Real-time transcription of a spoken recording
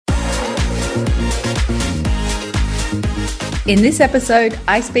In this episode,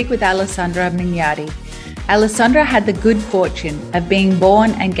 I speak with Alessandra Mignardi. Alessandra had the good fortune of being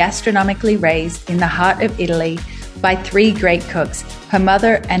born and gastronomically raised in the heart of Italy by three great cooks, her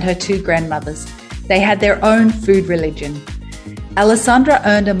mother and her two grandmothers. They had their own food religion. Alessandra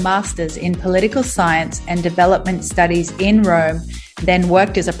earned a master's in political science and development studies in Rome, then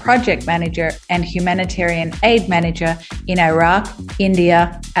worked as a project manager and humanitarian aid manager in Iraq,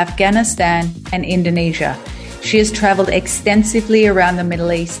 India, Afghanistan, and Indonesia. She has traveled extensively around the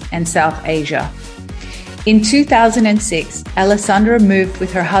Middle East and South Asia. In 2006, Alessandra moved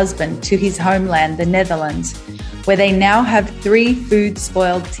with her husband to his homeland, the Netherlands, where they now have 3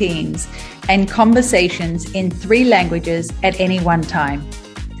 food-spoiled teens and conversations in 3 languages at any one time.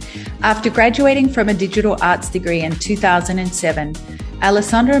 After graduating from a digital arts degree in 2007,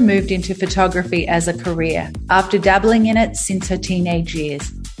 Alessandra moved into photography as a career after dabbling in it since her teenage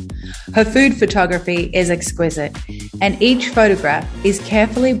years. Her food photography is exquisite, and each photograph is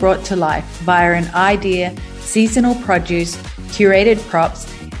carefully brought to life via an idea, seasonal produce, curated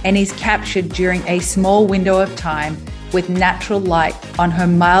props, and is captured during a small window of time with natural light on her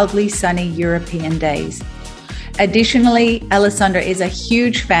mildly sunny European days. Additionally, Alessandra is a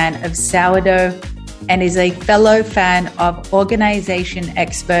huge fan of sourdough and is a fellow fan of organization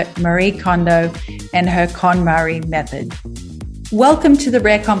expert Marie Kondo and her konmarimethod. Welcome to the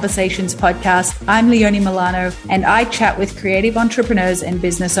Rare Conversations podcast. I'm Leonie Milano, and I chat with creative entrepreneurs and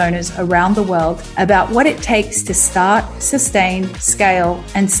business owners around the world about what it takes to start, sustain, scale,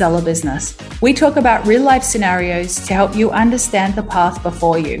 and sell a business. We talk about real-life scenarios to help you understand the path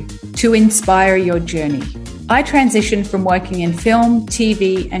before you, to inspire your journey. I transitioned from working in film,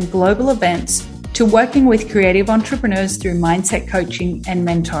 TV, and global events to working with creative entrepreneurs through mindset coaching and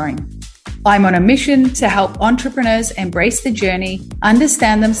mentoring. I'm on a mission to help entrepreneurs embrace the journey,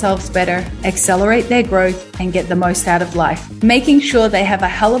 understand themselves better, accelerate their growth, and get the most out of life, making sure they have a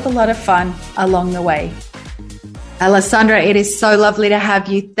hell of a lot of fun along the way. Alessandra, it is so lovely to have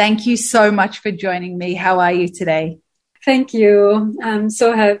you. Thank you so much for joining me. How are you today? Thank you. I'm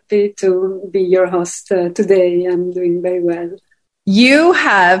so happy to be your host today. I'm doing very well. You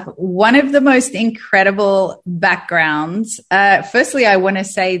have one of the most incredible backgrounds. Firstly, I want to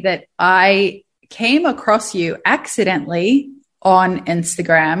say that I came across you accidentally on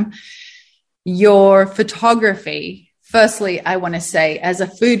Instagram. Your photography, firstly, I want to say as a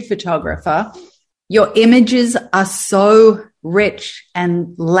food photographer, your images are so rich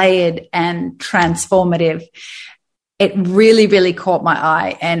and layered and transformative. It really, really caught my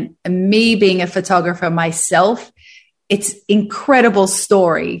eye. And me being a photographer myself, it's incredible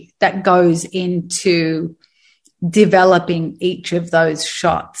story that goes into developing each of those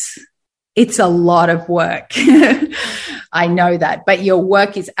shots. It's a lot of work. I know that, but your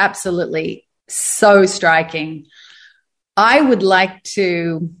work is absolutely so striking. I would like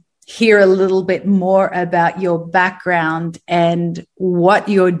to hear a little bit more about your background and what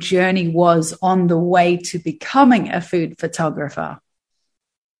your journey was on the way to becoming a food photographer.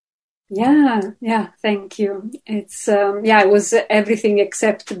 Yeah, thank you. It's, it was everything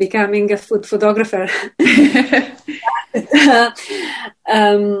except becoming a food photographer.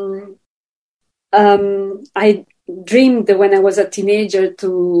 I dreamed when I was a teenager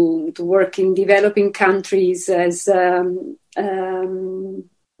to work in developing countries as,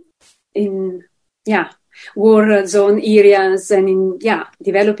 in war zone areas and in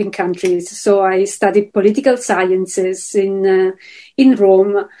developing countries. So I studied political sciences in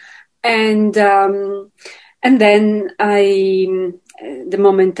Rome. And then the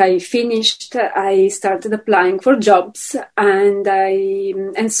moment I finished, I started applying for jobs,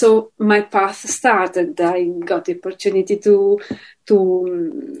 and so my path started. I got the opportunity to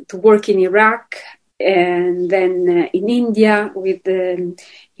work in Iraq, and then in India with the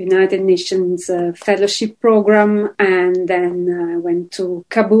United Nations Fellowship Program, and then I went to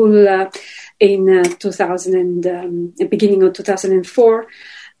Kabul in beginning of 2004.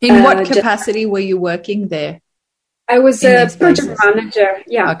 In what capacity were you working there? I was a project manager.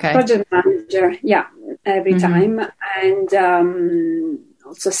 Project manager. Every time. And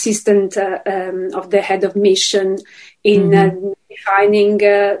also assistant of the head of mission in defining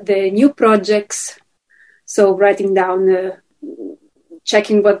the new projects. So writing down,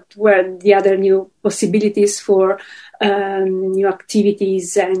 checking what were the other new possibilities for new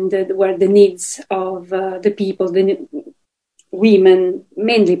activities and were the needs of the people, women,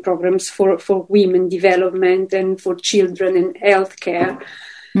 mainly programs for women development and for children and healthcare.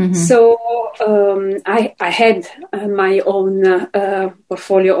 Mm-hmm. So I had my own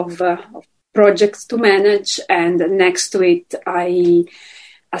portfolio of projects to manage, and next to it, I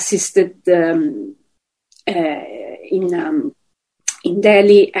assisted in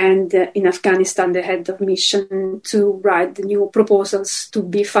Delhi and in Afghanistan, the head of mission, to write the new proposals to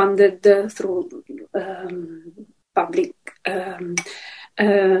be funded through public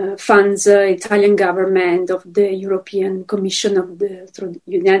funds, Italian government, of the European Commission, through the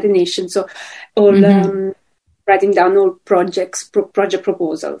United Nations. So all writing down all project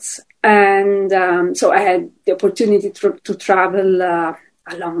proposals. And so I had the opportunity to travel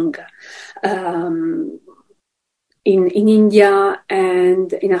along in India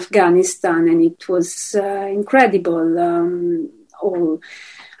and in Afghanistan, and it was incredible. All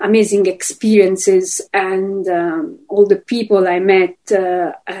amazing experiences, and all the people I met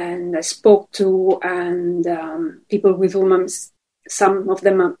and I spoke to, and people with whom some of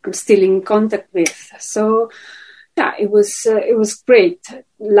them I'm still in contact with. So yeah, it was great.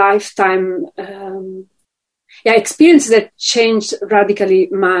 Lifetime experience that changed radically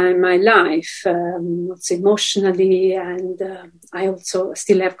my life, also emotionally, and I also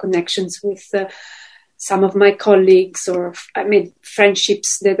still have connections with some of my colleagues, or I made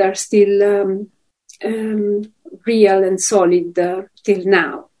friendships that are still real and solid till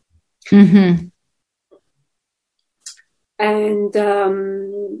now. Mm-hmm. And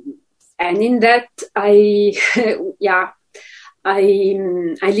in that I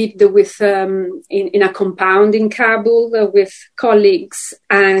lived with in a compound in Kabul with colleagues,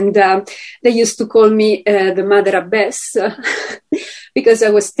 and they used to call me the Mother Abbess because I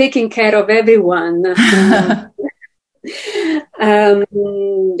was taking care of everyone.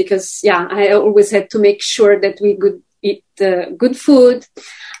 Because I always had to make sure that we could eat good food.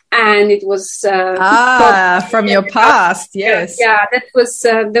 And it was from your past, yes. Yeah, that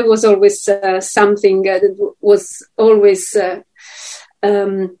was always something that was always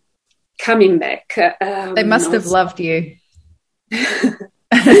coming back. They must have loved you.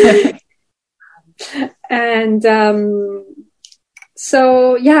 And and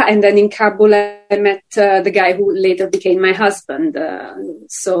then in Kabul I met the guy who later became my husband. I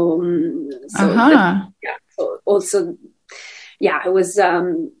was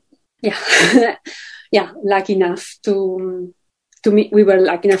lucky enough to meet. We were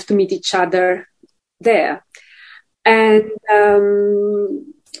lucky enough to meet each other there, and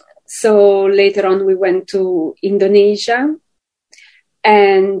so later on we went to Indonesia,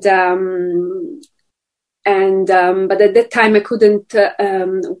 and but at that time I couldn't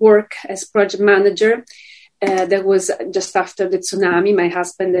work as project manager. That was just after the tsunami. My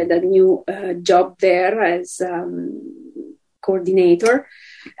husband had a new job there as coordinator.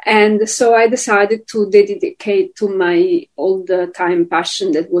 And so I decided to dedicate to my old-time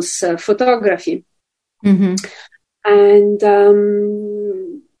passion, that was photography. Mm-hmm. And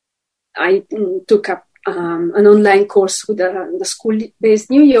I took up an online course with the school based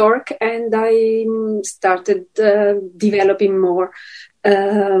New York, and I started developing more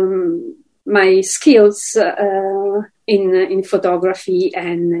my skills in photography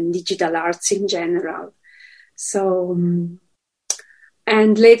and digital arts in general. So,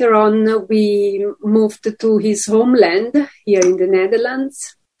 and later on we moved to his homeland here in the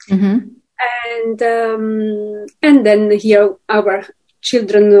Netherlands. Mm-hmm. And then here our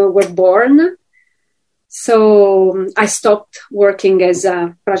children were born. So I stopped working as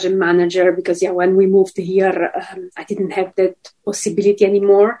a project manager because when we moved here, I didn't have that possibility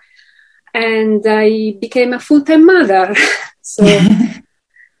anymore. And I became a full-time mother.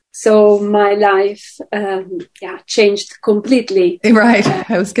 So my life, changed completely. Right.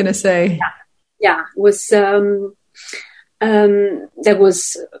 I was going to say. Yeah. Was, that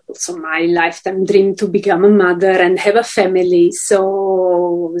was also my lifetime dream, to become a mother and have a family. So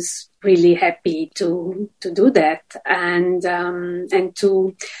I was really happy to do that and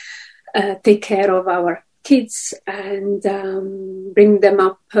to take care of our kids and bring them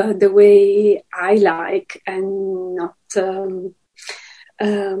up the way I like, and not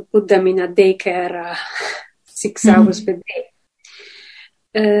put them in a daycare 6 hours per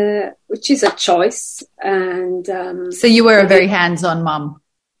day, which is a choice. And so you were a very hands-on mom.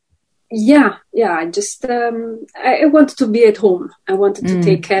 Yeah. I just I wanted to be at home. I wanted to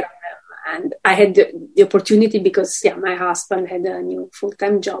take care of them, and I had the opportunity because my husband had a new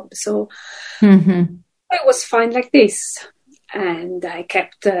full-time job, so it was fine like this. And I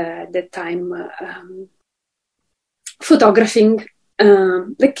kept the time photographing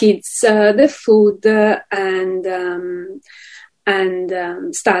the kids, the food,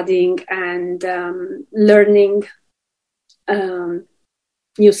 and studying and learning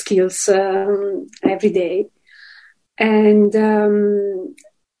new skills every day. And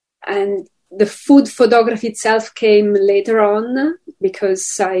the food photography itself came later on,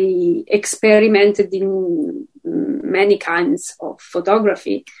 because I experimented in many kinds of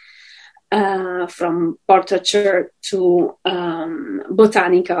photography, from portraiture to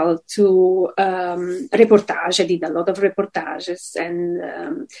botanical to reportage. I did a lot of reportages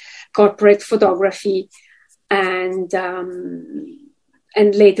and corporate photography, and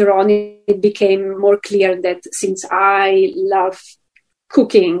later on it became more clear that since I love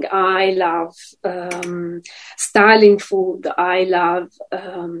cooking, I love styling food, I love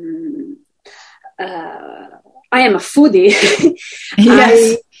I am a foodie.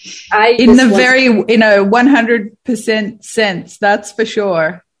 Yes. In the very, 100% sense, that's for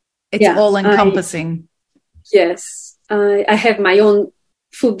sure. It's all encompassing. Yes. I have my own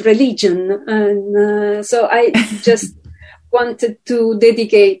food religion. And so I just wanted to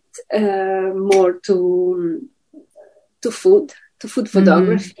dedicate more to food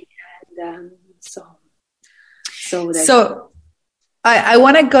photography. And so I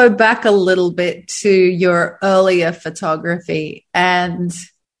want to go back a little bit to your earlier photography and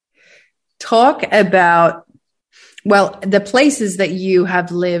talk about, the places that you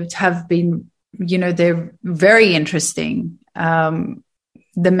have lived have been, they're very interesting. The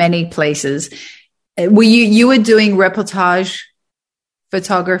many places. You were doing reportage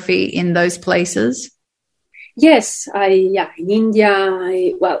photography in those places? Yes, in India,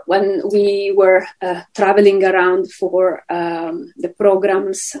 when we were traveling around for the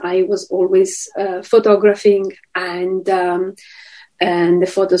programs, I was always photographing, and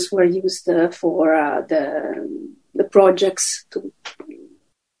the photos were used for the projects to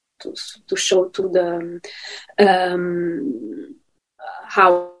show to the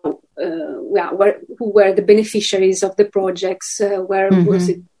who were the beneficiaries of the projects, where was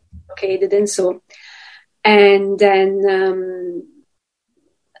it located, and so. And then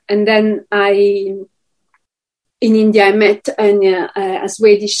in India, I met a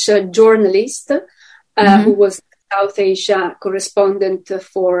Swedish journalist who was South Asia correspondent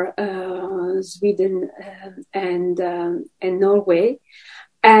for Sweden and Norway.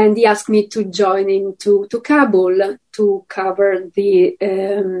 And he asked me to join him to Kabul to cover the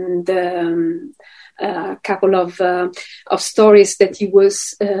couple of stories that he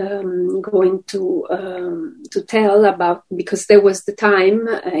was going to tell about, because there was the time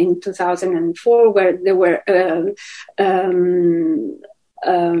in 2004 where there were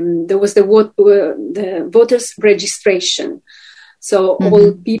there was the voters registration. So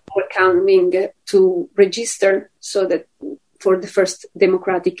all people were coming to register so that for the first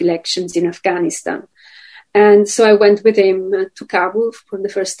democratic elections in Afghanistan. And so I went with him to Kabul for the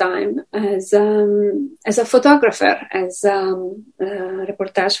first time as a photographer, as a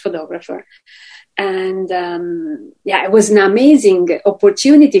reportage photographer. And it was an amazing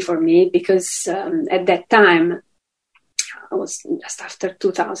opportunity for me, because at that time, I was just after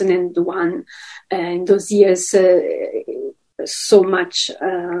 2001, in those years, so much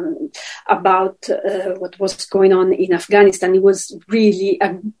about what was going on in Afghanistan. It was really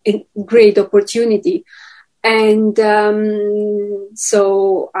a great opportunity. And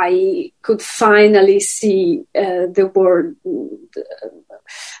so I could finally see the world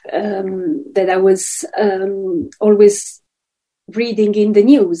that I was always reading in the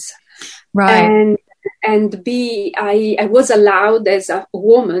news. Right. And I was allowed as a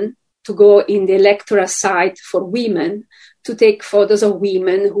woman to go in the electoral site for women to take photos of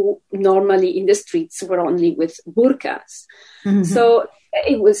women who normally in the streets were only with burqas. So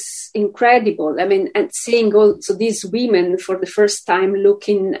it was incredible. I mean, and seeing also these women for the first time,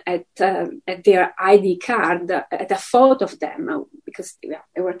 looking at their ID card, at a photo of them, because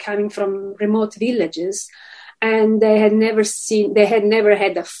they were coming from remote villages, and they had never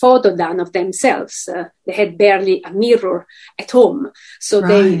had a photo done of themselves. They had barely a mirror at home. So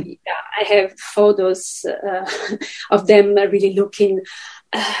I have photos of them really looking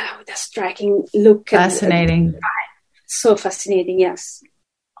with a striking look. Fascinating. So fascinating, yes.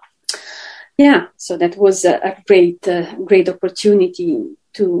 Yeah, so that was a great opportunity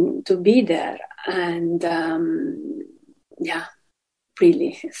to be there, and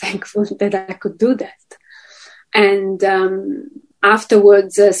really thankful that I could do that. And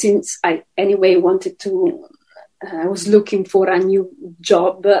afterwards, since I anyway wanted to, I was looking for a new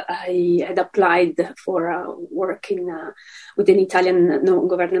job. I had applied for working with an Italian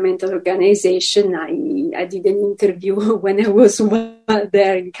non-governmental organization. I did an interview when I was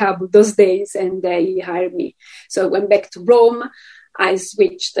there in Kabul those days, and they hired me. So I went back to Rome. I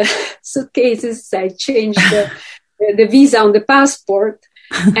switched suitcases. I changed the visa on the passport,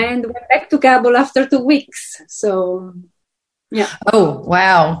 and went back to Kabul after 2 weeks. So, yeah. Oh,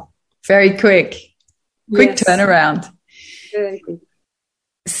 wow. Very quick. Quick turnaround. Very quick.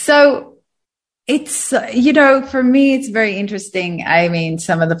 So it's, for me, it's very interesting. I mean,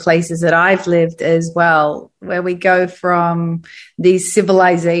 some of the places that I've lived as well, where we go from these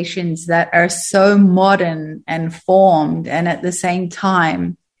civilizations that are so modern and formed, and at the same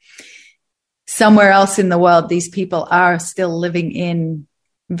time, somewhere else in the world, these people are still living in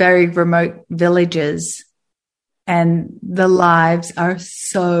very remote villages, and the lives are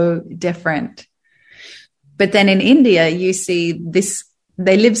so different. But then in India, you see this,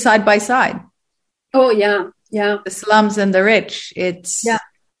 they live side by side. Oh, yeah. Yeah. The slums and the rich. It's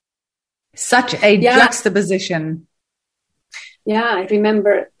such a juxtaposition. Yeah, I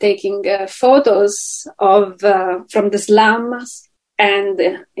remember taking photos of from the slums, and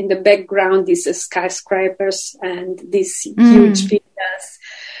in the background, these skyscrapers and these huge villas.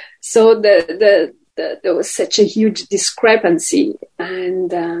 So there was such a huge discrepancy,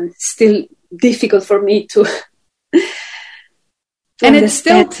 and still difficult for me to and it's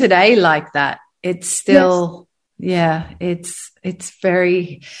still today like that. It's still, it's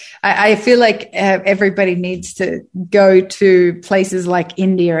very, I feel like everybody needs to go to places like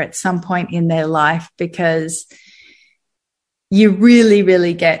India at some point in their life, because you really,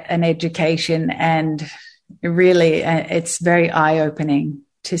 really get an education, and really it's very eye-opening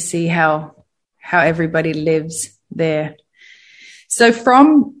to see how everybody lives there. So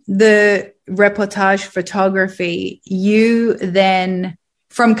from the reportage photography, you then,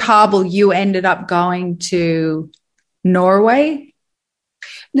 from Kabul, you ended up going to Norway?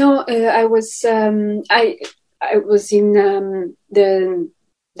 No, I was I was in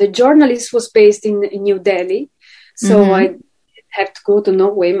the journalist was based in New Delhi, so I had to go to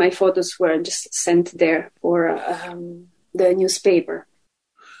Norway. My photos were just sent there for the newspaper.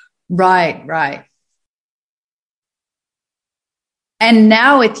 Right. And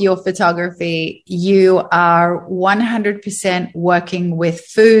now with your photography, you are 100% working with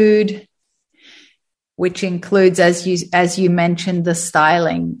food, which includes, as you mentioned, the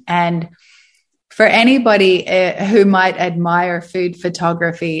styling. And for anybody who might admire food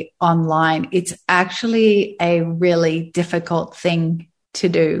photography online, it's actually a really difficult thing to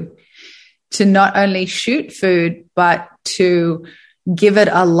do, to not only shoot food, but to give it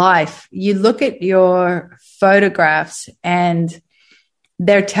a life. You look at your photographs and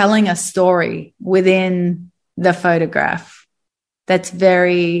they're telling a story within the photograph that's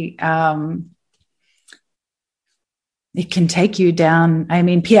very, it can take you down. I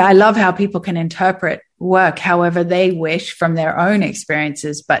mean, I love how people can interpret work however they wish from their own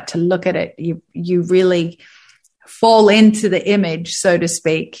experiences, but to look at it, you really fall into the image, so to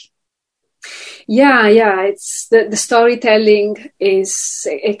speak. Yeah. It's the storytelling is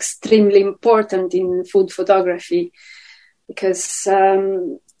extremely important in food photography, because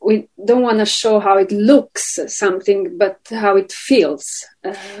we don't want to show how it looks something, but how it feels.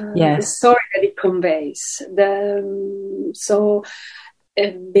 The story that it conveys. So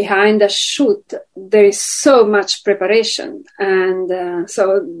behind a shoot, there is so much preparation, and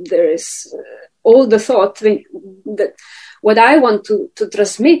so there is all the thought that what I want to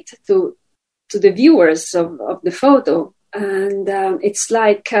transmit to the viewers of the photo, and it's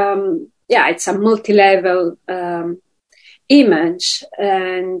like it's a multi-level image,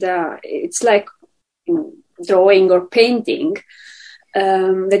 and it's like drawing or painting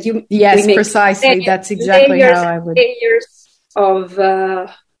that you precisely layers, that's exactly how I would layers of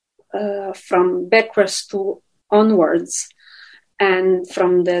from backwards to onwards, and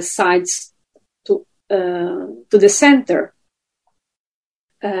from the sides to the center.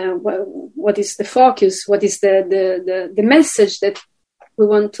 What is the focus? What is the message that we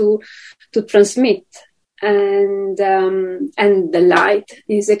want to transmit? And the light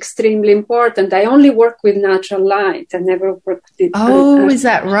is extremely important. I only work with natural light. I never work with it. Is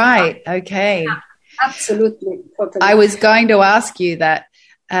that right? Okay. Yeah, absolutely. Totally. I was going to ask you that,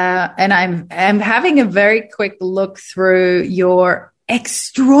 and I'm having a very quick look through your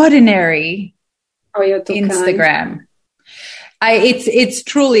extraordinary Instagram. It's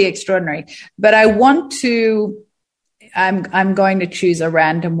truly extraordinary. But I want to. I'm going to choose a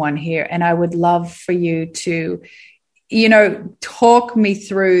random one here, and I would love for you to, talk me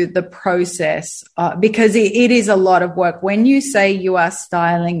through the process, because it is a lot of work. When you say you are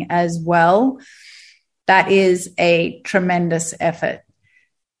styling as well, that is a tremendous effort.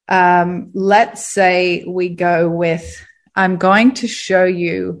 Let's say we go with, I'm going to show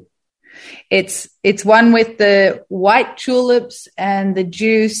you, it's one with the white tulips and the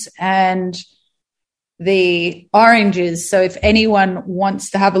juice and the oranges. So if anyone wants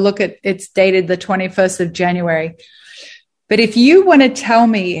to have a look at, it's dated the 21st of January. But if you want to tell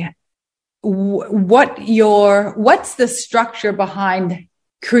me what's the structure behind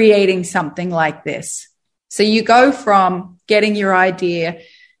creating something like this? So you go from getting your idea,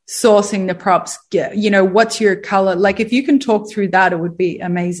 sourcing the props, what's your color? Like, if you can talk through that, it would be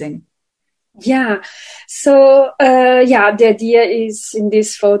amazing. Yeah. So, the idea is in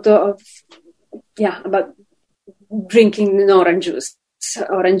this photo of, about drinking an orange juice.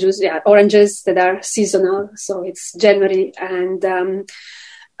 Oranges that are seasonal. So it's January and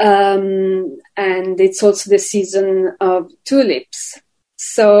it's also the season of tulips.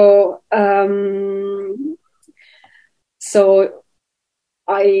 So,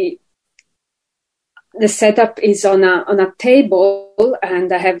 the setup is on a table,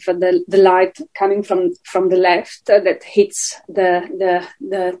 and I have the light coming from the left that hits the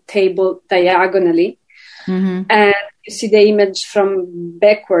table diagonally. Mm-hmm. And you see the image from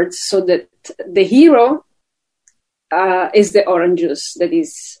backwards, so that the hero is the orange juice that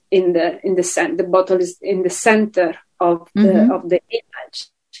is in the center. The bottle is in the center of the image,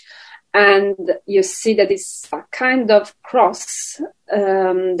 and you see that it's a kind of cross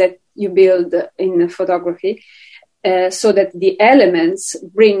that you build in photography, so that the elements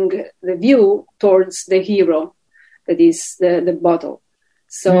bring the view towards the hero, that is the bottle.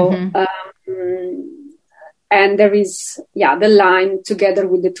 So, and there is, the line together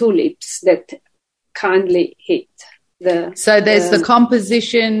with the tulips that kindly hit the... So there's the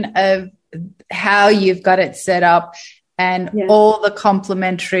composition of how you've got it set up, and all the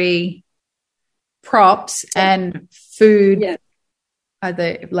complementary props and food,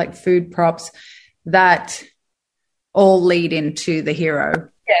 either like food props that all lead into the hero.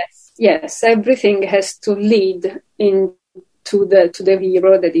 Yes, everything has to lead into the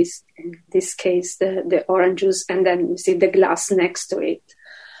hero, that is in this case the orange juice, and then you see the glass next to it.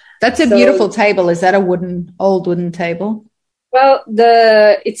 That's a beautiful table. Is that a old wooden table? Well,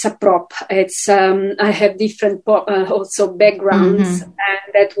 it's a prop. It's I have different also backgrounds,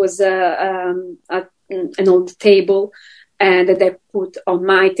 and that was an old table, and that I put on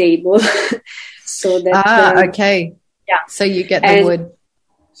my table, so that okay, so you get the wood.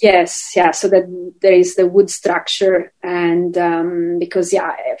 Yes, so that there is the wood structure, and because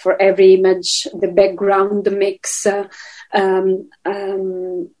for every image the background makes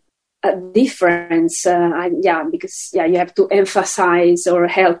a difference, because you have to emphasize or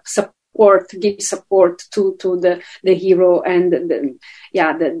give support to the hero and the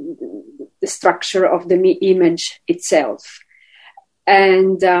structure of the image itself.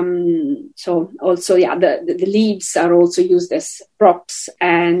 And so also the leaves are also used as props,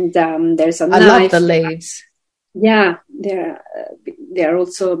 and there's a knife. I love the leaves. They're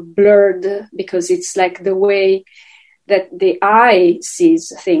also blurred because it's like the way that the eye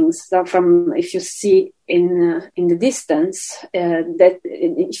sees things. So if you see in the distance, that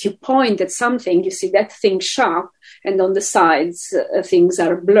if you point at something, you see that thing sharp, and on the sides things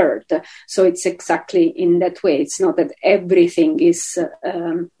are blurred. So it's exactly in that way. It's not that everything is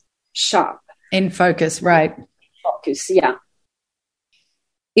sharp. In focus, right? Focus, yeah.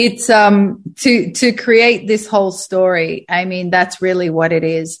 It's to create this whole story. I mean, that's really what it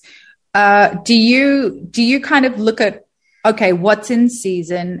is. Do you kind of look at, okay, what's in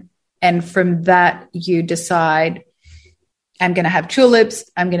season, and from that you decide, I'm going to have tulips,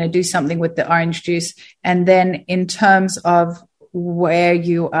 I'm going to do something with the orange juice, and then in terms of where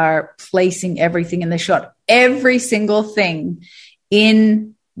you are placing everything in the shot, every single thing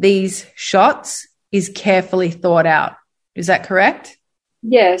in these shots is carefully thought out. Is that correct?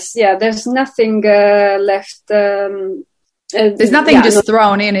 Yes, there's nothing left. There's nothing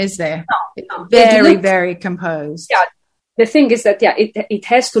thrown in, is there? No. Very, very composed. Yeah. The thing is that, it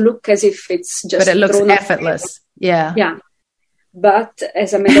has to look as if it's just... But it looks effortless. Yeah. Yeah. But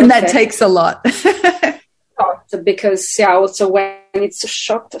as a matter of fact... And that takes a lot. Because, also when it's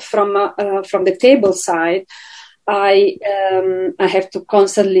shot from the table side, I have to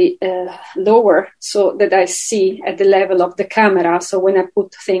constantly lower so that I see at the level of the camera. So when I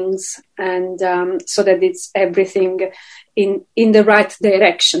put things, and so that it's everything in the right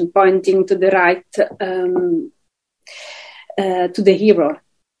direction, pointing to the right, to the hero.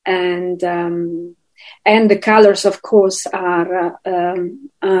 And the colors, of course, are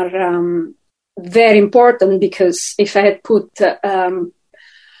very important, because if I had put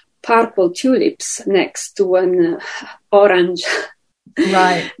purple tulips next to an orange,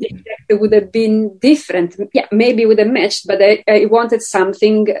 right, it would have been different. Maybe it would have matched, but I wanted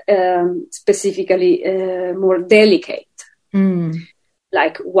something specifically more delicate,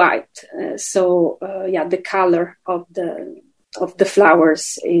 like white. So the color of the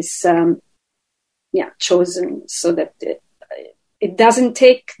flowers is chosen so that it doesn't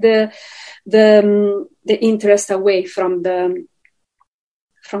take the interest away from the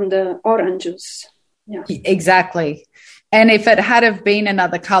from the orange juice. Yeah, exactly. And if it had have been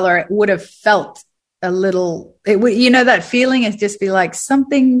another color, it would have felt a little, it would, you know, that feeling is just be like,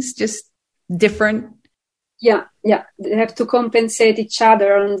 something's just different. Yeah. They have to compensate each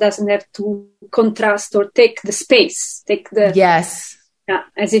other and doesn't have to contrast or take the space, yes. Yeah,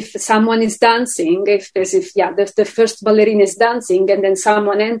 as if someone is dancing, the first ballerina is dancing and then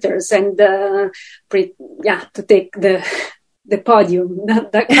someone enters and to take the podium.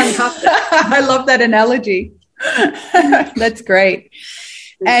 That can happen. I love that analogy. That's great.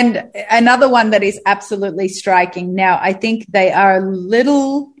 And another one that is absolutely striking. Now, I think they are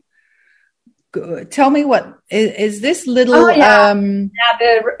little. Tell me what is this little currant?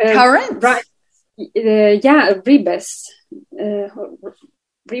 Right.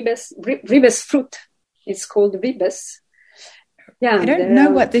 Ribes. Ribes fruit. It's called ribes. Yeah, I don't know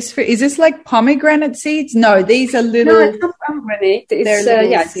what this fruit is. This like pomegranate seeds? No, these are little. No, it's not pomegranate. It's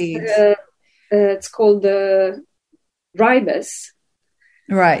little seeds. It's called ribes.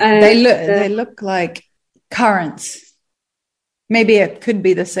 Right. And they look like currants. Maybe it could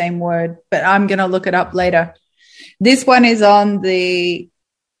be the same word, but I'm going to look it up later. This one is on the.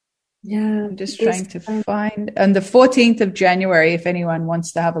 Yeah, I'm just trying to find on the 14th of January, if anyone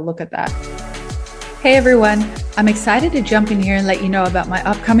wants to have a look at that. Hey everyone, I'm excited to jump in here and let you know about my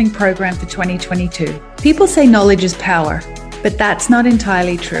upcoming program for 2022. People say knowledge is power, but that's not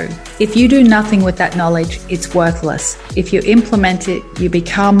entirely true. If you do nothing with that knowledge, it's worthless. If you implement it, you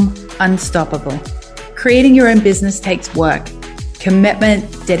become unstoppable. Creating your own business takes work. Commitment,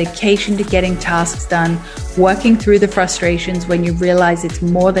 dedication to getting tasks done, working through the frustrations when you realize it's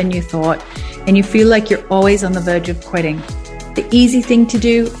more than you thought, and you feel like you're always on the verge of quitting. The easy thing to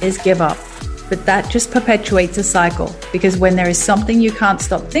do is give up, but that just perpetuates a cycle, because when there is something you can't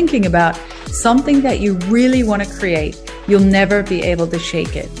stop thinking about, something that you really want to create, you'll never be able to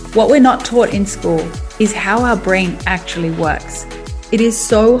shake it. What we're not taught in school is how our brain actually works. It is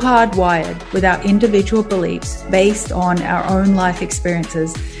so hardwired with our individual beliefs based on our own life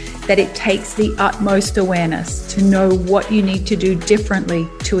experiences that it takes the utmost awareness to know what you need to do differently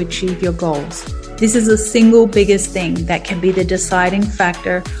to achieve your goals. This is the single biggest thing that can be the deciding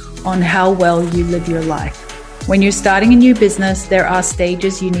factor on how well you live your life. When you're starting a new business, there are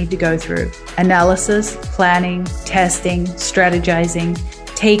stages you need to go through: analysis, planning, testing, strategizing,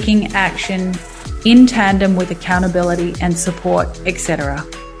 taking action, in tandem with accountability and support, etc.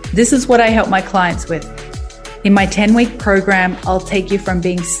 This is what I help my clients with. In my 10-week program, I'll take you from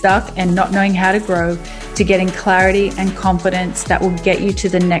being stuck and not knowing how to grow to getting clarity and confidence that will get you to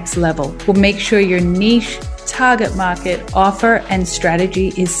the next level. We'll make sure your niche, target market, offer, and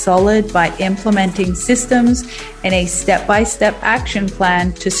strategy is solid by implementing systems and a step-by-step action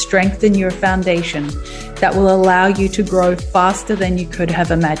plan to strengthen your foundation that will allow you to grow faster than you could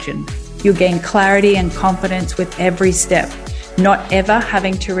have imagined. You'll gain clarity and confidence with every step, not ever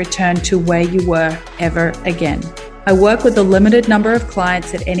having to return to where you were ever again. I work with a limited number of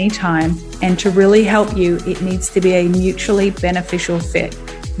clients at any time, and to really help you, it needs to be a mutually beneficial fit.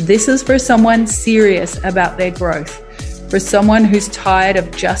 This is for someone serious about their growth, for someone who's tired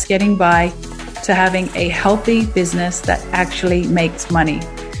of just getting by, to having a healthy business that actually makes money.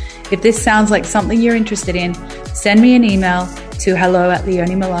 If this sounds like something you're interested in, send me an email to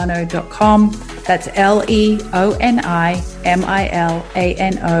hello@leonimilano.com. That's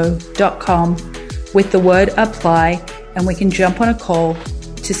LeoniMilano.com with the word apply, and we can jump on a call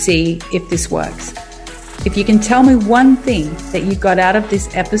to see if this works. If you can tell me one thing that you got out of this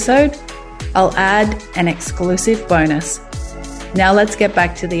episode, I'll add an exclusive bonus. Now let's get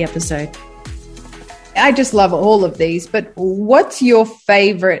back to the episode. I just love all of these, but what's your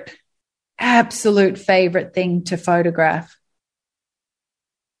favorite, absolute favorite thing to photograph?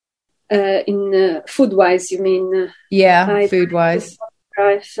 In food-wise, you mean? Yeah, food-wise.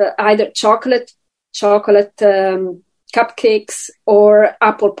 Either chocolate cupcakes or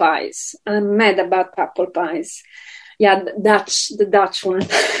apple pies. I'm mad about apple pies. Yeah, the Dutch one.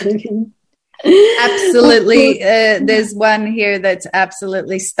 Absolutely. There's one here that's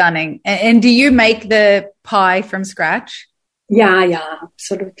absolutely stunning. And do you make the pie from scratch? Yeah,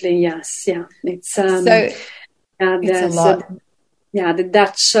 absolutely. Yes. Yeah. It's it's a lot. The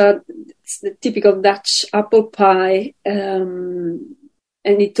Dutch, it's the typical Dutch apple pie. And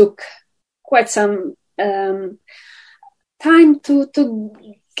it took quite some time to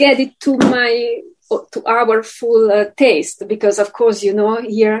get it to our full taste, because of course,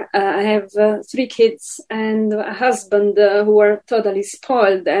 here I have 3 kids and a husband who are totally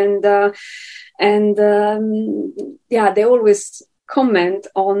spoiled, and they always comment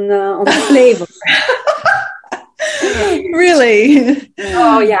on the flavor. Really?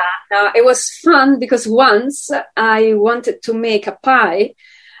 Oh, yeah. It was fun because once I wanted to make a pie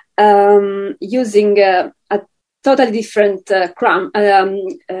using a totally different dough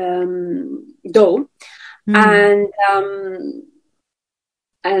and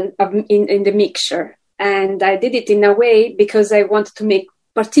in the mixture. And I did it in a way because I wanted to make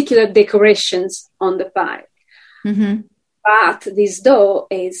particular decorations on the pie. Mm-hmm. But this dough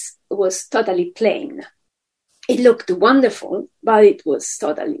was totally plain. It looked wonderful, but it was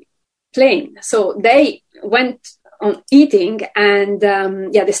totally plain. So they went on eating and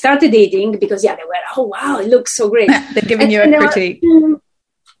they started eating because they were, oh wow, it looks so great. They're giving you a critique.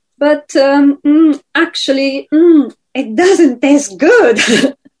 But actually it doesn't taste good.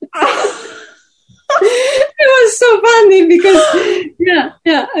 It was so funny because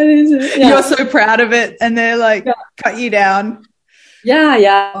you're so proud of it and they're like cut you down.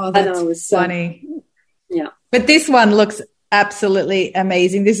 Oh, that's it was funny. Yeah, but this one looks absolutely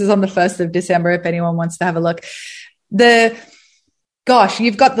amazing. This is on the 1st of December if anyone wants to have a look. You've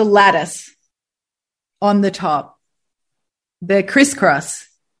got the lattice on the top, the crisscross,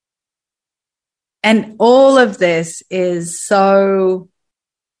 and all of this is so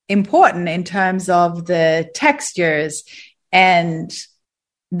important in terms of the textures and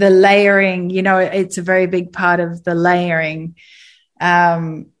the layering. It's a very big part of the layering.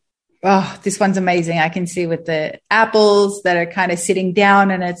 This one's amazing. I can see with the apples that are kind of sitting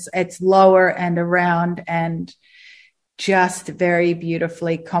down and it's lower and around and just very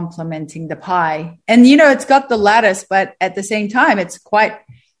beautifully complementing the pie. And, it's got the lattice, but at the same time, it's quite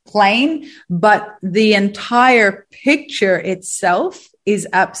plain, but the entire picture itself is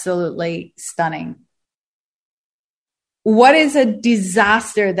absolutely stunning. What is a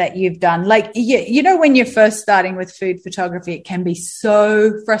disaster that you've done? Like, when you're first starting with food photography, it can be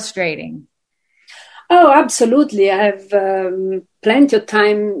so frustrating. Oh, absolutely. I have plenty of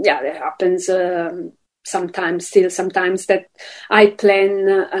time. Yeah, it happens sometimes that I plan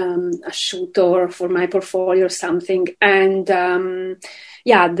a shoot or for my portfolio or something. And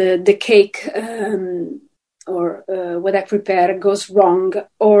the cake or what I prepare goes wrong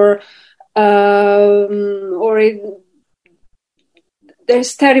or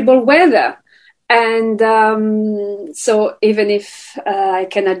there's terrible weather. And so even if I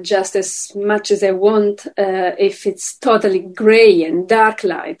can adjust as much as I want, if it's totally gray and dark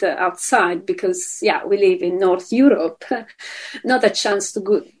light outside, because, we live in North Europe, not a chance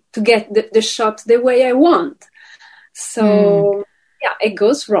to get the shot the way I want. So, it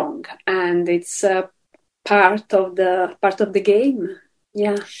goes wrong. And it's part of the game.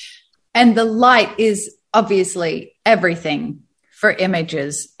 Yeah. And the light is obviously everything for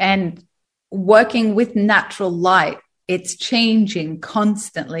images, and working with natural light, it's changing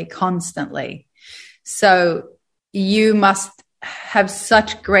constantly. So you must have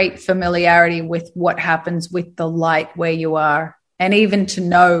such great familiarity with what happens with the light where you are. And even to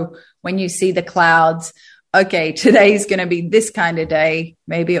know when you see the clouds, okay, today's going to be this kind of day.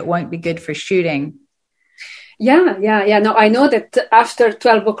 Maybe it won't be good for shooting. Yeah. No, I know that after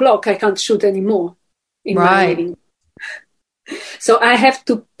 12 o'clock, I can't shoot anymore in my living. So I have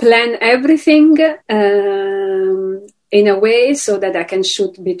to plan everything in a way so that I can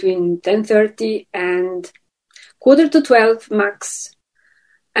shoot between 10:30 and 11:45 max,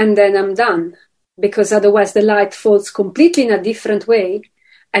 and then I'm done. Because otherwise the light falls completely in a different way,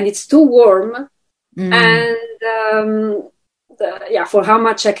 and it's too warm. And for how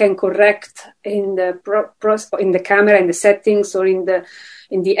much I can correct in the in the camera, in the settings, or in the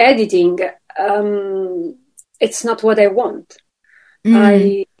editing. It's not what I want.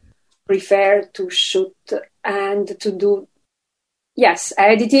 I prefer to shoot and to do,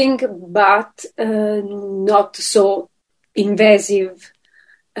 editing, but not so invasive,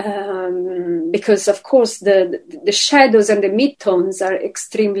 because of course the shadows and the midtones are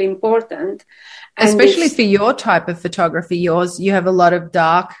extremely important. Especially for your type of photography, you have a lot of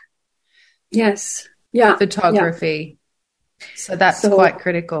dark photography. Yeah. So that's quite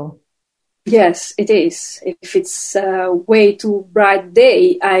critical. Yes, it is. If it's way too bright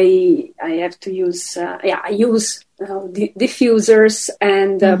day, I have to use. I use diffusers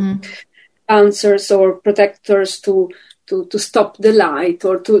and bouncers or protectors to stop the light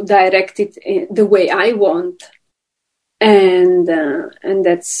or to direct it the way I want, and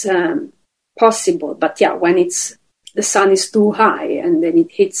that's possible. But when the sun is too high and then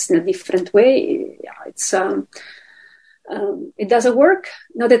it hits in a different way, it's. It doesn't work,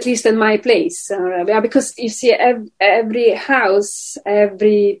 not at least in my place, because you see every house,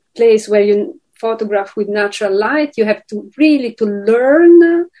 every place where you photograph with natural light, you have to really to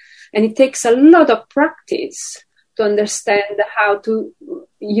learn, and it takes a lot of practice to understand how to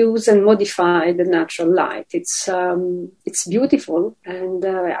use and modify the natural light. It's beautiful, and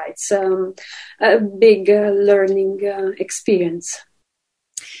it's a big learning experience.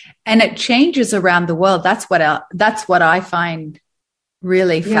 And it changes around the world. That's what I find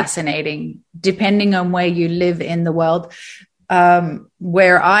really fascinating, depending on where you live in the world.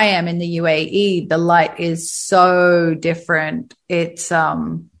 Where I am in the UAE, the light is so different. It's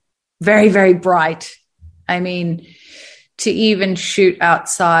very, very bright. I mean, to even shoot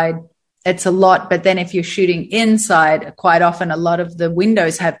outside, it's a lot. But then if you're shooting inside, quite often a lot of the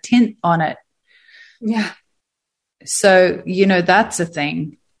windows have tint on it. Yeah. So, that's a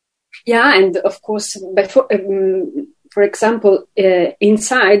thing. Yeah. And of course, for example,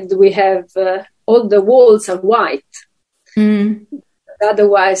 inside we have all the walls are white. Mm.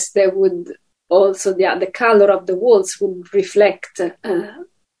 Otherwise, they would also, the color of the walls would reflect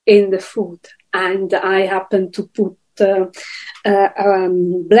in the food. And I happen to put black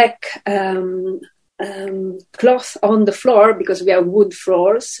cloth on the floor because we have wood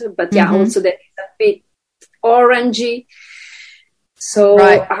floors, but also there is a bit orangey. So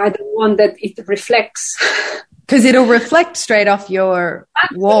I don't want that it reflects. Because it'll reflect straight off your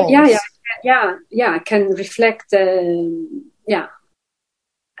walls. Yeah, I can reflect, And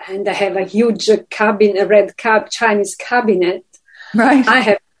I have a huge cabinet, a red Chinese cabinet. Right.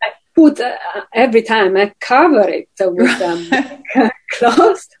 I put, every time I cover it with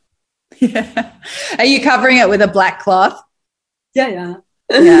cloth. Yeah. Are you covering it with a black cloth? Yeah.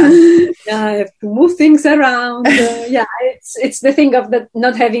 I have to move things around. It's the thing of the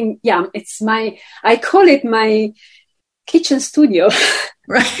not having. I call it my kitchen studio.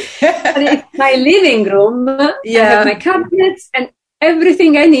 Right. And it's my living room. I have my cabinets and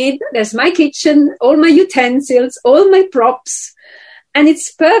everything I need. There's my kitchen, all my utensils, all my props, and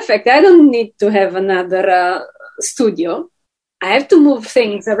it's perfect. I don't need to have another studio. I have to move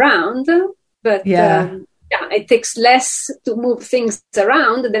things around, but it takes less to move things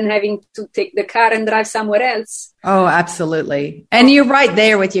around than having to take the car and drive somewhere else. Oh, absolutely. And you're right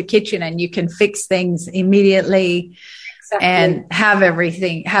there with your kitchen, and you can fix things immediately. Exactly. And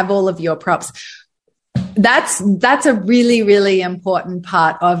have all of your props. That's a really, really important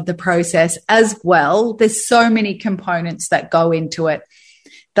part of the process as well. There's so many components that go into it.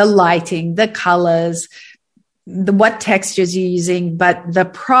 The lighting, the colors, what textures you're using, but the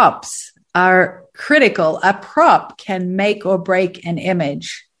props are critical. A prop can make or break an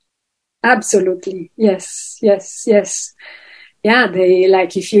image. Absolutely. Yes. Yeah,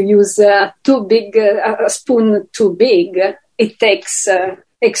 if you use too big, a spoon too big, it takes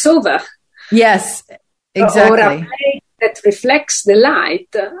over. Yes, exactly. Or a plate that reflects the light.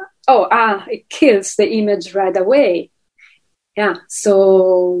 It kills the image right away. Yeah.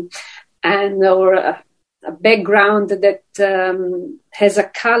 So, or a background that has a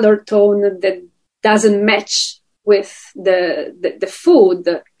color tone that doesn't match with the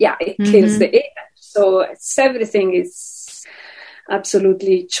food. Yeah, it kills the image. So everything is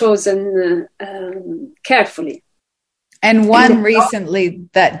absolutely chosen carefully. And one recently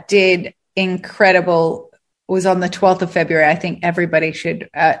that did incredible was on the 12th of February. I think everybody should,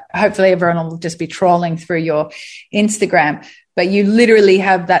 hopefully everyone will just be trolling through your Instagram, but you literally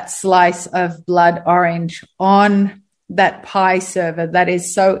have that slice of blood orange on that pie server that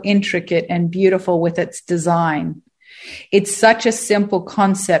is so intricate and beautiful with its design. It's such a simple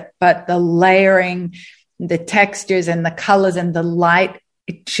concept, but the layering, the textures and the colors and the light,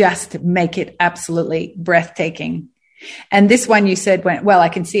 it just make it absolutely breathtaking. And this one you said I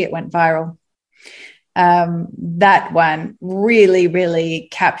can see it went viral. That one really, really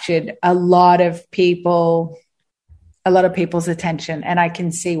captured a lot of people's attention, and I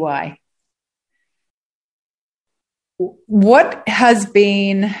can see why. What has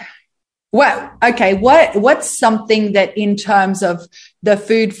been, what's something that in terms of the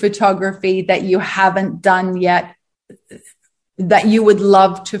food photography that you haven't done yet that you would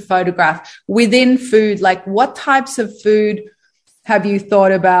love to photograph within food? Like what types of food have you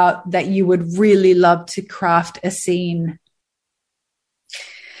thought about that you would really love to craft a scene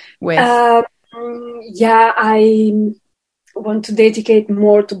with? I want to dedicate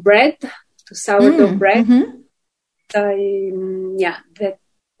more to bread, to sourdough bread.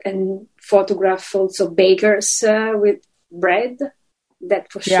 And photograph also bakers with bread,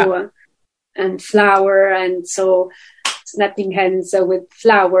 that for sure, and flour, and so snapping hands with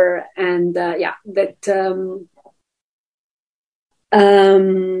flour, and that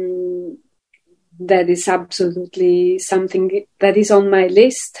is absolutely something that is on my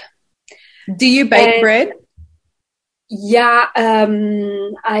list. Do you bake bread? Yeah,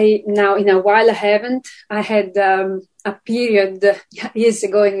 I now in a while I haven't. I had a period years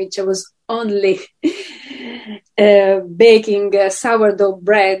ago in which I was only baking sourdough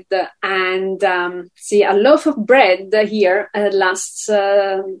bread, and see, a loaf of bread here lasts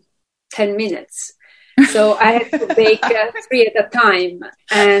 10 minutes. So I had to bake 3 at a time,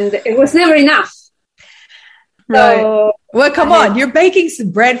 and it was never enough. Right. So, well, come on. You're baking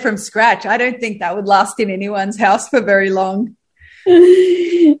some bread from scratch. I don't think that would last in anyone's house for very long.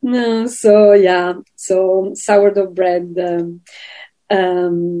 No. So, yeah. So sourdough bread,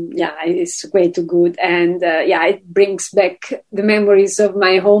 it's way too good. And, it brings back the memories of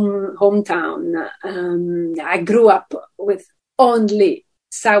my hometown. I grew up with only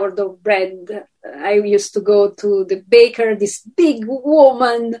sourdough bread. I used to go to the baker, this big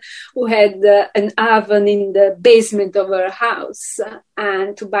woman who had an oven in the basement of her house,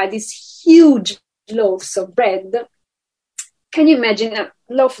 and to buy these huge loaves of bread. Can you imagine a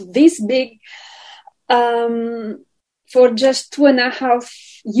loaf this big for just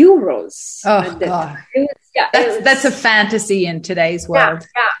 €2.50? Oh, God. That's a fantasy in today's world.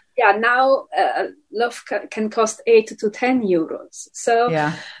 Yeah. Now a loaf can cost €8 to €10. So,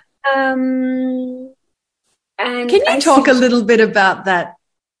 yeah. And can you talk a little bit about that?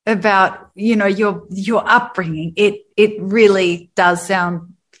 About your upbringing. It really does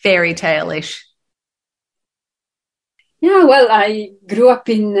sound fairy tale-ish. Yeah, well, I grew up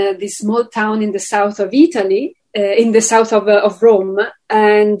in this small town in the south of Italy, in the south of Rome,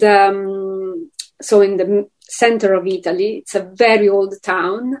 and so in the center of Italy. It's a very old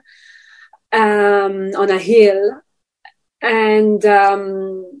town on a hill, and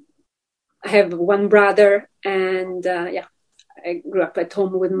I have one brother, and I grew up at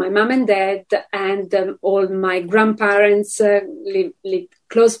home with my mom and dad, and all my grandparents live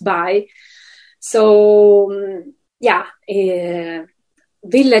close by. So,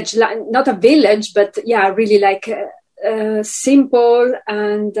 village, not a village, but really like simple,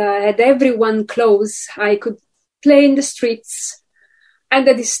 and had everyone close. I could play in the streets, and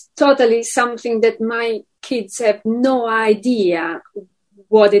that is totally something that my kids have no idea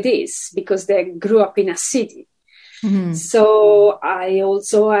what it is, because they grew up in a city. Mm-hmm. So I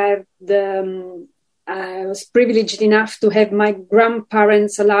also have I was privileged enough to have my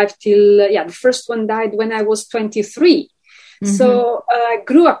grandparents alive till, the first one died when I was 23. Mm-hmm. So I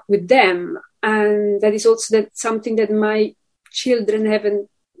grew up with them, and that is also something that my children haven't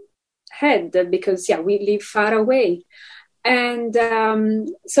had, because we live far away. And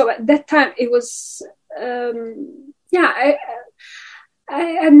so at that time it was, I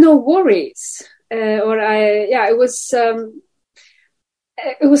had no worries,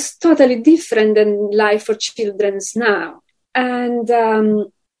 it was totally different than life for children now. And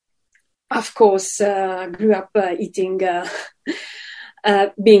of course, grew up eating,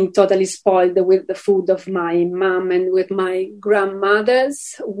 being totally spoiled with the food of my mom and with my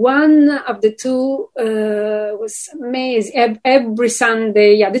grandmothers. One of the two was amazing. Every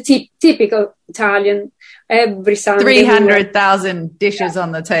Sunday, the typical Italian, every Sunday. 300,000 dishes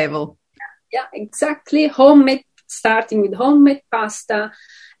on the table. Yeah, exactly. Homemade, starting with homemade pasta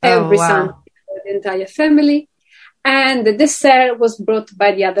every Sunday for the entire family. And the dessert was brought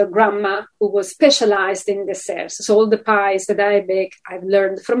by the other grandma, who was specialized in desserts. So all the pies that I bake, I've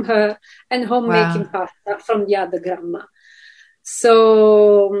learned from her, and homemaking pasta from the other grandma.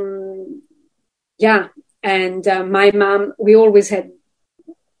 So, and my mom,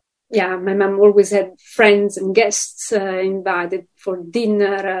 my mom always had friends and guests invited for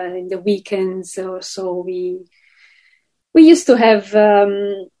dinner in the weekends. So we used to have,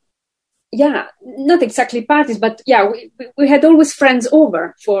 not exactly parties, but we had always friends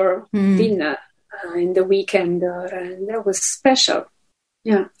over for dinner in the weekend, and that was special.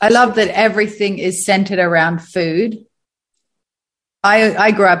 Yeah, I love that everything is centered around food.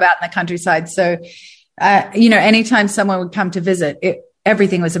 I grew up out in the countryside, so anytime someone would come to visit,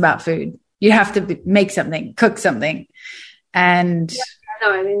 everything was about food. You have to make something, cook something, and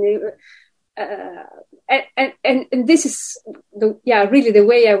and this is really the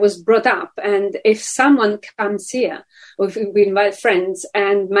way I was brought up. And if someone comes here, or if we invite friends,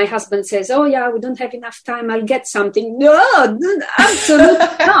 and my husband says, "Oh yeah, we don't have enough time, I'll get something." No, absolutely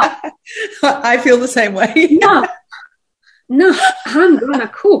not. I feel the same way. No, I'm gonna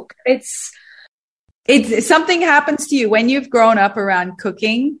cook. It's something happens to you when you've grown up around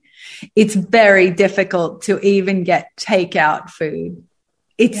cooking. It's very difficult to even get takeout food.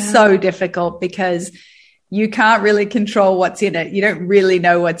 It's so difficult because you can't really control what's in it. You don't really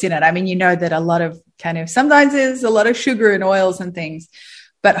know what's in it. I mean, you know that a lot of sometimes there's a lot of sugar and oils and things,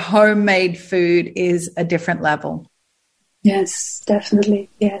 but homemade food is a different level. Yes, definitely.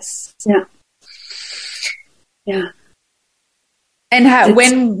 Yes. Yeah. Yeah. And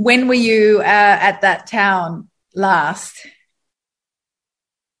when were you at that town last?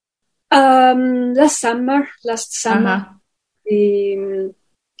 Last summer. Uh-huh.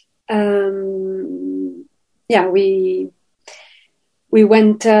 We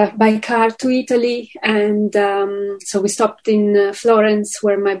went by car to Italy, and so we stopped in Florence,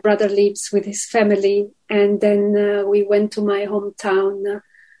 where my brother lives with his family, and then we went to my hometown.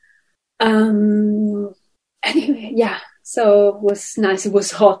 Anyway, yeah, so it was nice. It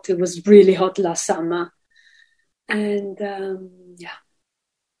was hot. It was really hot last summer, and yeah.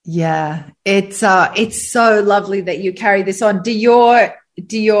 Yeah, it's so lovely that you carry this on. Do your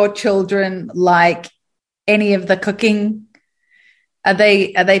children like any of the cooking? Are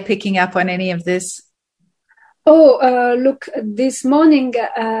they picking up on any of this? Oh, look, this morning,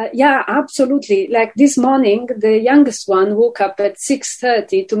 yeah, absolutely. Like this morning, the youngest one woke up at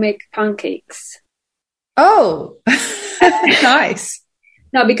 6:30 to make pancakes. Oh, nice.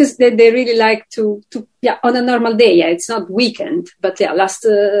 No, because they really like to, yeah, on a normal day. Yeah, it's not weekend, but yeah, last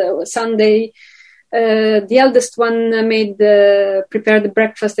Sunday, the eldest one prepared the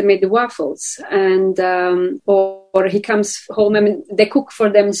breakfast and made the waffles, and or he comes home and they cook for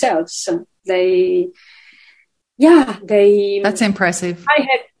themselves. That's impressive.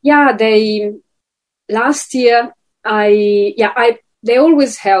 Last year, they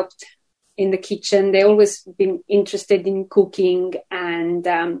always helped in the kitchen. They always been interested in cooking, and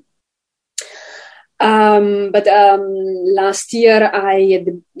but last year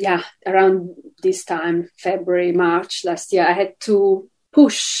around this time, February, March last year, I had to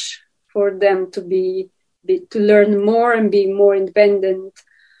push for them to learn more and be more independent,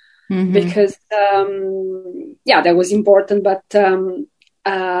 because that was important, but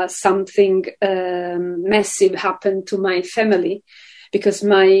something massive happened to my family, because in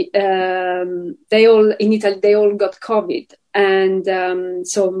Italy they all got COVID, and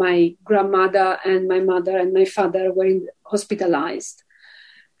so my grandmother and my mother and my father were hospitalized.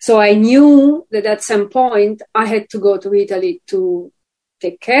 So I knew that at some point I had to go to Italy to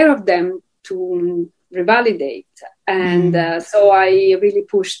take care of them, to revalidate, and so I really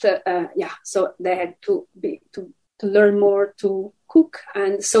pushed. So they had to learn more to cook,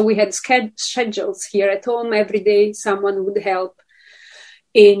 and so we had schedules here at home. Every day, someone would help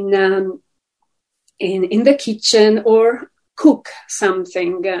in the kitchen or cook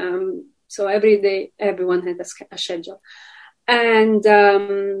something. So every day, everyone had a schedule, and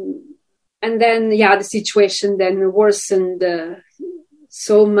then the situation then worsened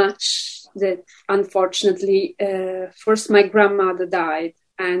so much that unfortunately, first my grandmother died,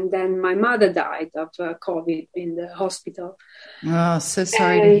 and then my mother died of COVID in the hospital. Oh, so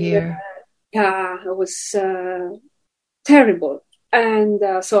sorry to hear. It was terrible. And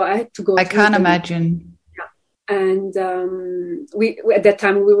so I had to go. I can't imagine. Yeah. And we at that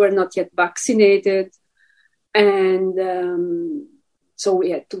time we were not yet vaccinated, and so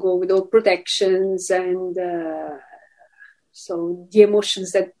we had to go with all protections, and so the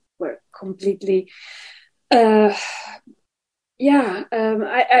emotions that were completely. I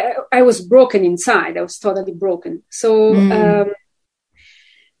was broken inside. I was totally broken. So.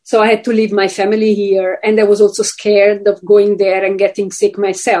 So I had to leave my family here, and I was also scared of going there and getting sick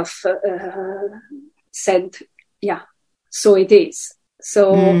myself. Said, yeah, so it is.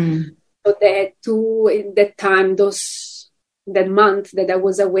 So they had to, in that time, that month that I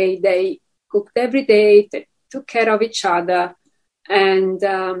was away, they cooked every day, they took care of each other, and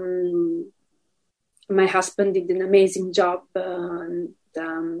my husband did an amazing job with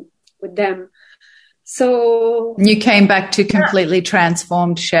them. So you came back to completely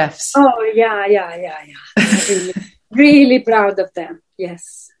transformed chefs. Oh, yeah. Really, really proud of them.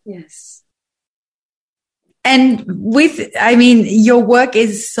 Yes. And your work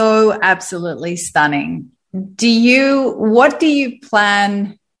is so absolutely stunning. What do you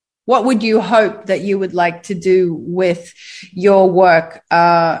plan? What would you hope that you would like to do with your work?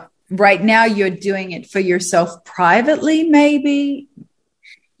 Right now, you're doing it for yourself privately, maybe?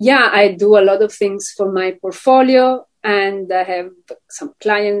 Yeah, I do a lot of things for my portfolio, and I have some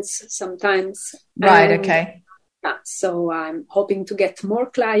clients sometimes. Right, okay. Yeah, so I'm hoping to get more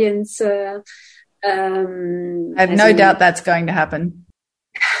clients. I have no doubt that's going to happen.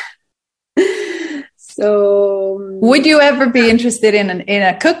 So, would you ever be interested in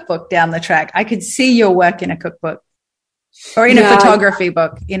a cookbook down the track? I could see your work in a cookbook, or in a photography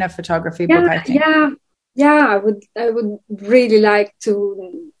book. In a photography book, I think. Yeah, I would really like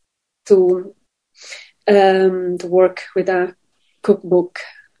to work with a cookbook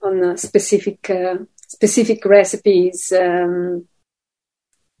on a specific specific recipes.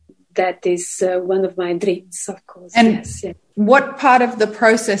 That is one of my dreams, of course. And yes. What part of the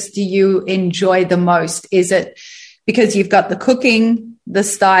process do you enjoy the most? Is it because you've got the cooking, the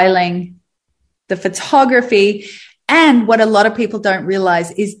styling, the photography, and what a lot of people don't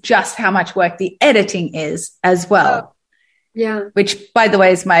realize is just how much work the editing is as well? Yeah. Which, by the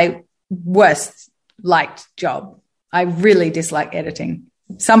way, is my worst liked job. I really dislike editing.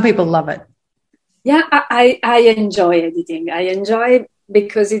 Some people love it. Yeah, I enjoy editing. I enjoy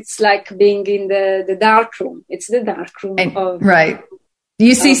because it's like being in the dark room. It's the dark room right.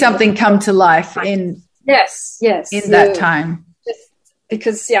 You see something come to life in that time.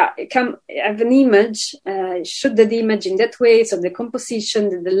 Because I have an image, shoot the image in that way, so the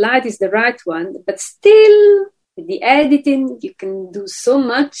composition, the light is the right one, but still with the editing you can do so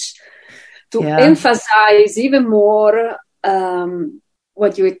much to emphasize even more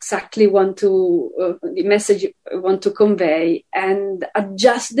what you exactly want to, the message you want to convey, and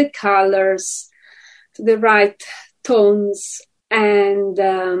adjust the colors to the right tones. And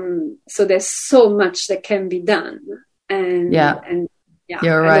so there's so much that can be done. And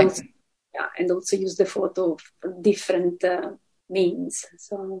you're right. And also use the photo for different means.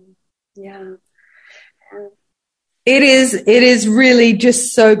 So, yeah. It is really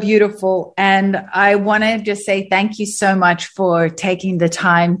just so beautiful. And I want to just say thank you so much for taking the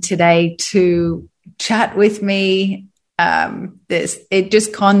time today to chat with me. It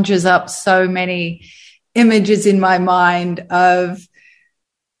just conjures up so many images in my mind of,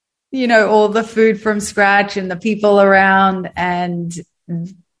 all the food from scratch and the people around and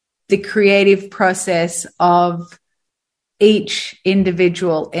the creative process of each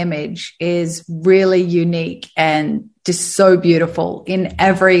individual image is really unique and just so beautiful in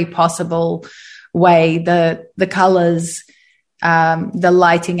every possible way. The colors, the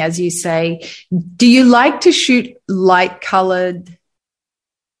lighting, as you say. Do you like to shoot light colored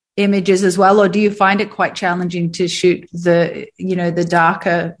images as well, or do you find it quite challenging to shoot the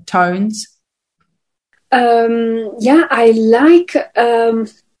darker tones? I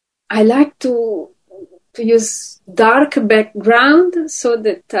like to use dark background so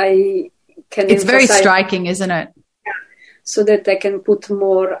that I can. It's very striking, isn't it? So that I can put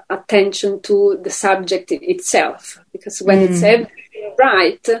more attention to the subject itself, because when it's everything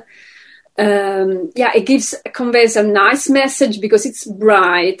bright, it conveys a nice message because it's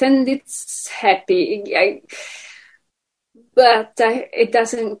bright and it's happy. But it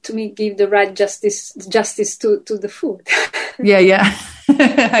doesn't, to me, give the right justice to the food. Yeah.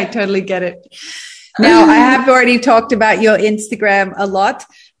 I totally get it. Now, I have already talked about your Instagram a lot,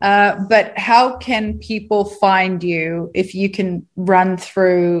 but how can people find you if you can run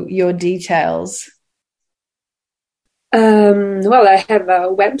through your details? I have a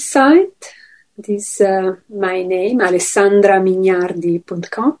website. This is my name,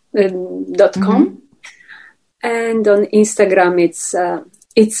 alessandramignardi.com. And on Instagram,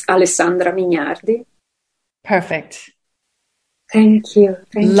 it's Alessandra Mignardi. Perfect. Thank you.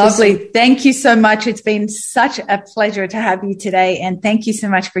 Lovely. Thank you so much. It's been such a pleasure to have you today. And thank you so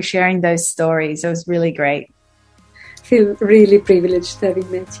much for sharing those stories. It was really great. I feel really privileged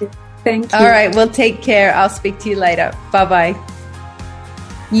having met you. Thank you. All right. Well, take care. I'll speak to you later. Bye-bye.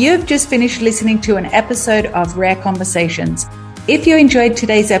 You've just finished listening to an episode of Rare Conversations. If you enjoyed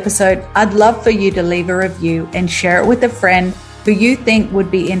today's episode, I'd love for you to leave a review and share it with a friend who you think would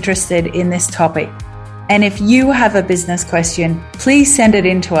be interested in this topic. And if you have a business question, please send it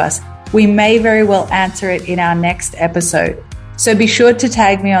in to us. We may very well answer it in our next episode. So be sure to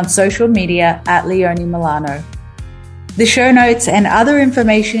tag me on social media at Leonie Milano. The show notes and other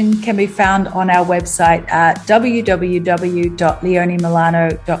information can be found on our website at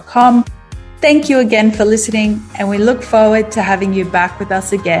www.leoniemilano.com. Thank you again for listening, and we look forward to having you back with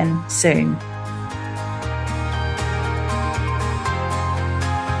us again soon.